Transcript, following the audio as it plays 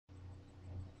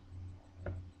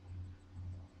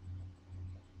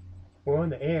We're on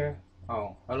the air.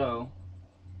 Oh, hello.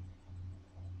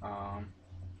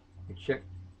 You check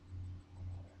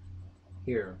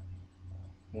here.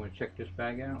 You want to check this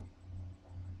bag out?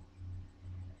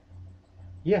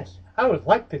 Yes, I would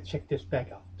like to check this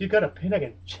bag out. You got a pen I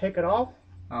can check it off?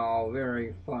 Oh,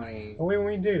 very funny. What do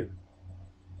we do?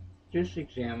 Just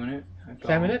examine it. That's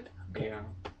Examine all. it? Okay.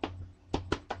 Yeah,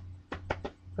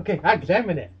 Okay, I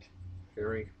examine it.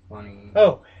 very funny.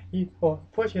 Oh,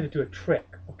 first you have to do a trick,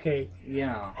 okay?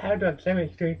 Yeah, How do I examine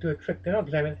it? You do a trick, then I'll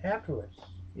examine it afterwards.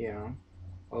 yeah.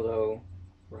 Although,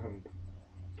 we're having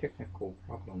technical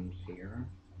problems here.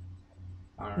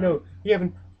 Alright. No, you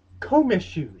having comb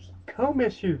issues. Comb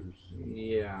issues.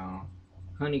 Yeah.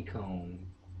 Honeycomb.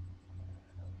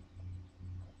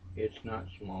 It's not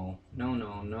small. No,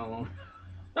 no, no.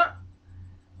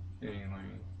 Anyway.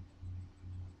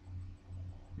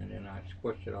 And then I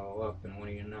squished it all up, and what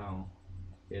do you know?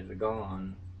 It's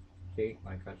gone. See,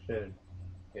 like I said,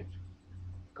 it's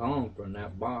gone from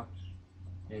that box,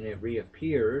 and it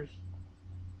reappears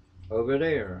over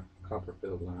there,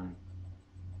 Copperfield line.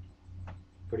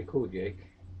 Pretty cool, Jake.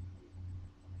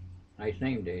 Nice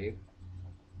name, Dave.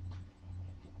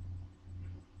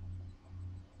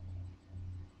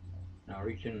 Now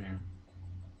reach in there.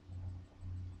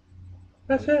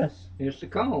 What's this? It's the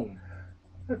comb.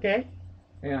 Okay,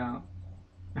 Yeah.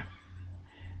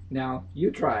 Now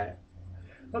you try it.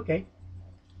 okay.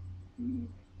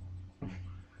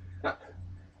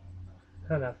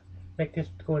 Kind of make this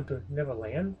go into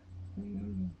Neverland.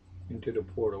 Into the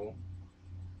portal.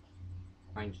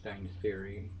 Einstein's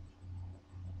theory.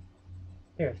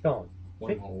 There, it's gone. See?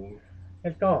 Wormhole.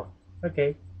 It's gone.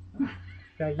 Okay.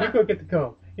 Now you go get the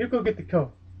comb. You go get the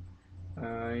comb.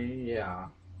 Yeah.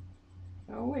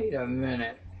 Now wait a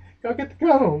minute. Go get the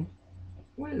comb.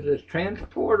 What is this,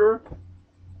 transporter?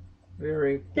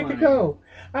 Very Get funny. the comb.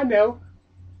 I know.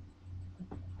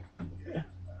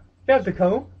 That's the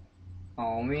comb.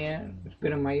 Oh man, it's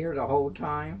been in my ear the whole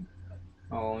time.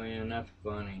 Oh man, that's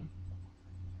funny.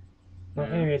 Well,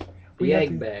 Yeah. anyways, The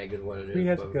egg bag is what it is. we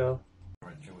have to folks. go.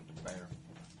 Right here with the bear.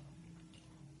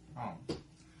 Oh,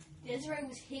 Desiree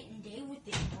was hitting Dave with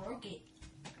it and broke it.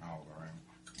 all right.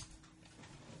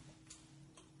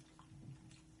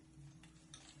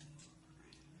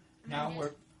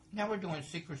 Now we're doing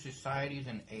secret societies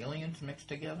and aliens mixed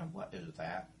together. What is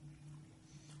that?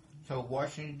 So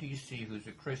Washington D.C., who's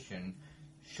a Christian,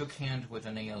 shook hands with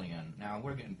an alien. Now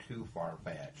we're getting too far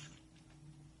fetched.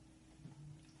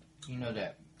 You know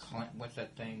that what's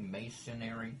that thing?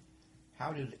 Masonry.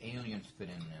 How does aliens fit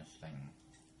in this thing?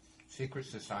 Secret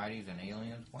societies and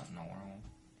aliens? What in the world?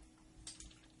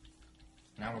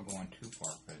 Now we're going too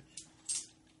far fetched.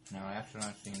 Now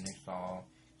astronaut seen they saw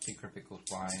secret vehicles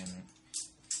fly and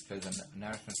says a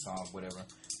NASA saw whatever.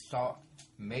 Saw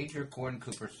Major Gordon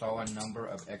Cooper saw a number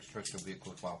of extraterrestrial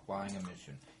vehicles while flying a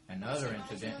mission. Another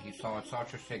incident, he saw a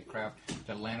saucer-shaped craft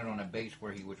that landed on a base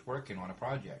where he was working on a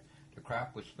project. The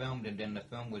craft was filmed, and then the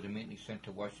film was immediately sent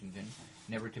to Washington,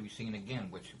 never to be seen again,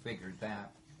 which figured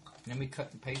that. Let me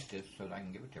cut and paste this so that I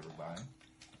can give it to everybody.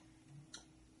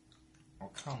 Oh,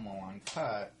 come on,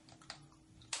 cut.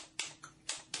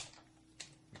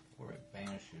 Before it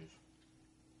vanishes.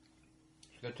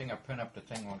 It's a good thing I print up the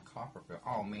thing on Copperfield.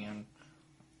 Oh, man.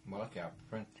 Well, look, I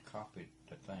print copied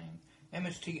the thing.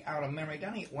 MST out of memory.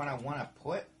 That ain't what I want to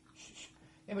put.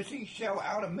 MST show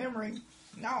out of memory.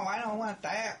 No, I don't want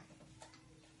that.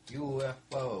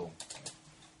 UFO.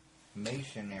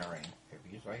 Masonry. If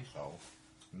you say so.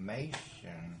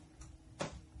 Mason.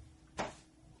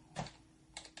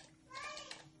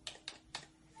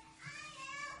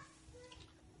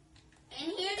 In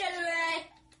here, Desiree.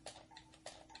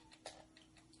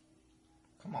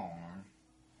 Come on.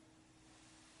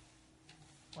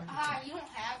 You don't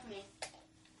have me.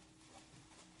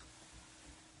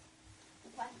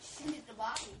 If I send it to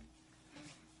Bobby.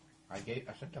 I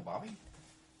sent to Bobby?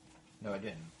 No, I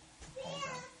didn't. Hold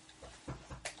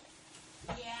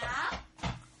on. Yeah?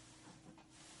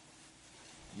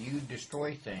 You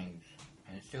destroy things,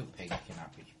 and it still page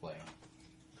cannot be displayed.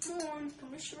 Come on,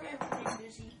 Commissioner, everything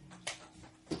busy.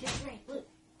 Desiree, look.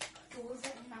 Go over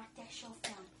and knock that shelf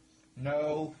down.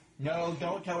 No,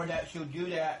 don't tell her that. She'll do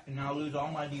that, and I'll lose all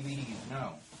my DVDs.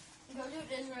 No. Go do it,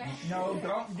 Desiree. No,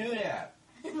 don't do that.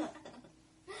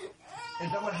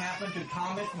 Is that what happened to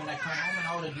Thomas when I come home and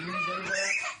all the DVDs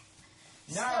everywhere?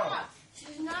 No. Stop.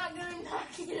 She's not going to knock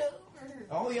it over.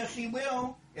 Oh, yes, she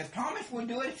will. If Thomas would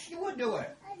do it, she would do it.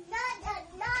 Not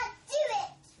do it.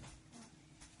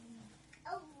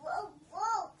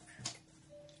 Oh.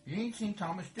 You ain't seen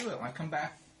Thomas do it. When I come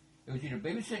back, it was either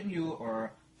babysitting you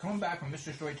or coming back from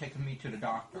Mr. Story taking me to the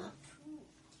doctor.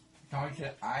 Tony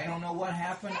said, I don't know what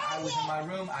happened. I was in my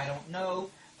room. I don't know.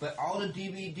 But all the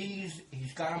DVDs,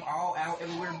 he's got them all out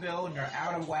everywhere, Bill, and they're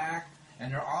out of whack,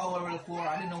 and they're all over the floor.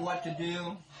 I didn't know what to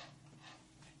do.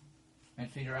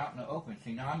 And see, they're out in the open.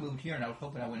 See, now I moved here, and I was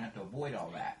hoping I wouldn't have to avoid all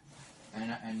that.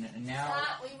 And now...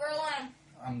 Stop, leave her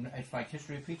alone. It's like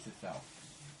history repeats itself.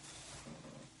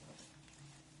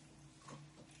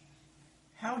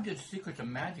 How did Secrets of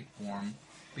Magic Forum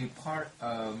be part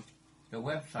of the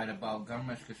website about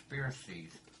government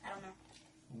conspiracies? I don't know.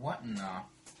 What in the...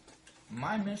 Am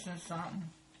I missing something?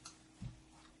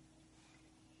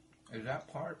 Is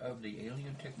that part of the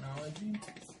alien technology?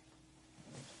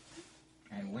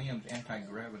 And Williams'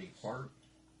 anti-gravity fart?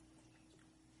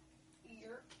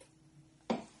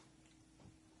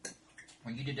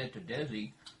 When you did that to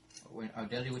Desi, when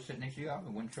Desi was sitting next to you, I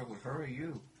wasn't sure it was her or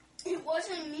you. It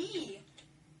wasn't me.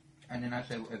 And then I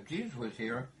said, if Jesus was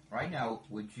here right now,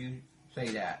 would you say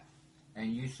that?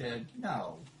 And you said,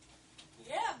 no.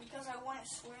 Yeah, because I want to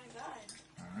swear to God.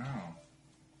 I know.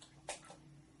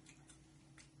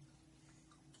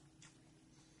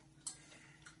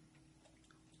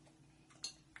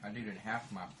 I deleted half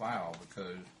my file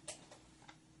because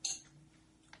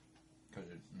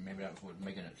maybe that was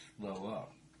making it slow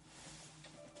up.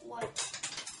 What?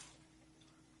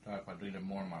 So if I deleted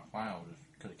more of my files,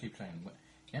 because it keeps saying,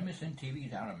 MSN TV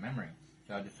is out of memory.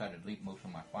 So I decided to delete most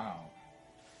of my files.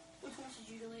 Which ones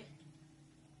did you delete?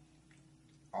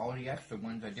 All the extra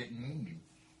ones I didn't need.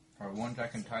 Or ones I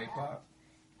can type up.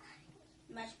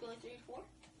 Magic Billy 3 and 4?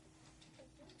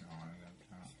 No, I got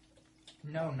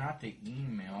that. No, not the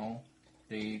email.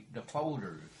 The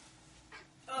folders.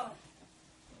 Oh.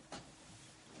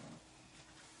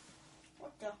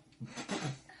 What the?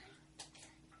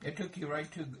 It took you right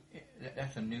to...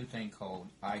 That's a new thing called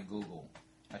iGoogle.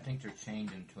 I think they're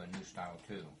changing to a new style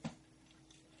too.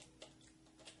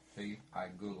 See?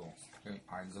 iGoogle.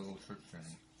 iGoogle search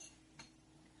engine.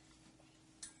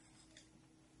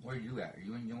 Where are you at? Are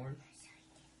you in yours?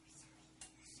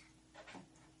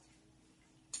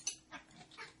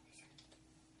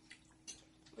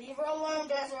 Leave her alone,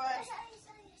 Desiree.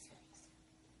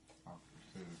 Oh,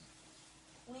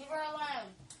 shoot. Leave her alone.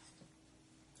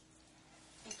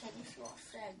 And can you see what I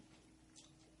said?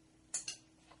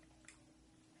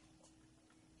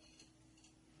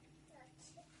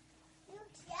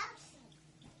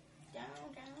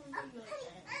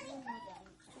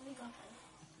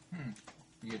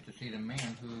 You get to see the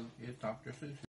man who is Dr. Seuss.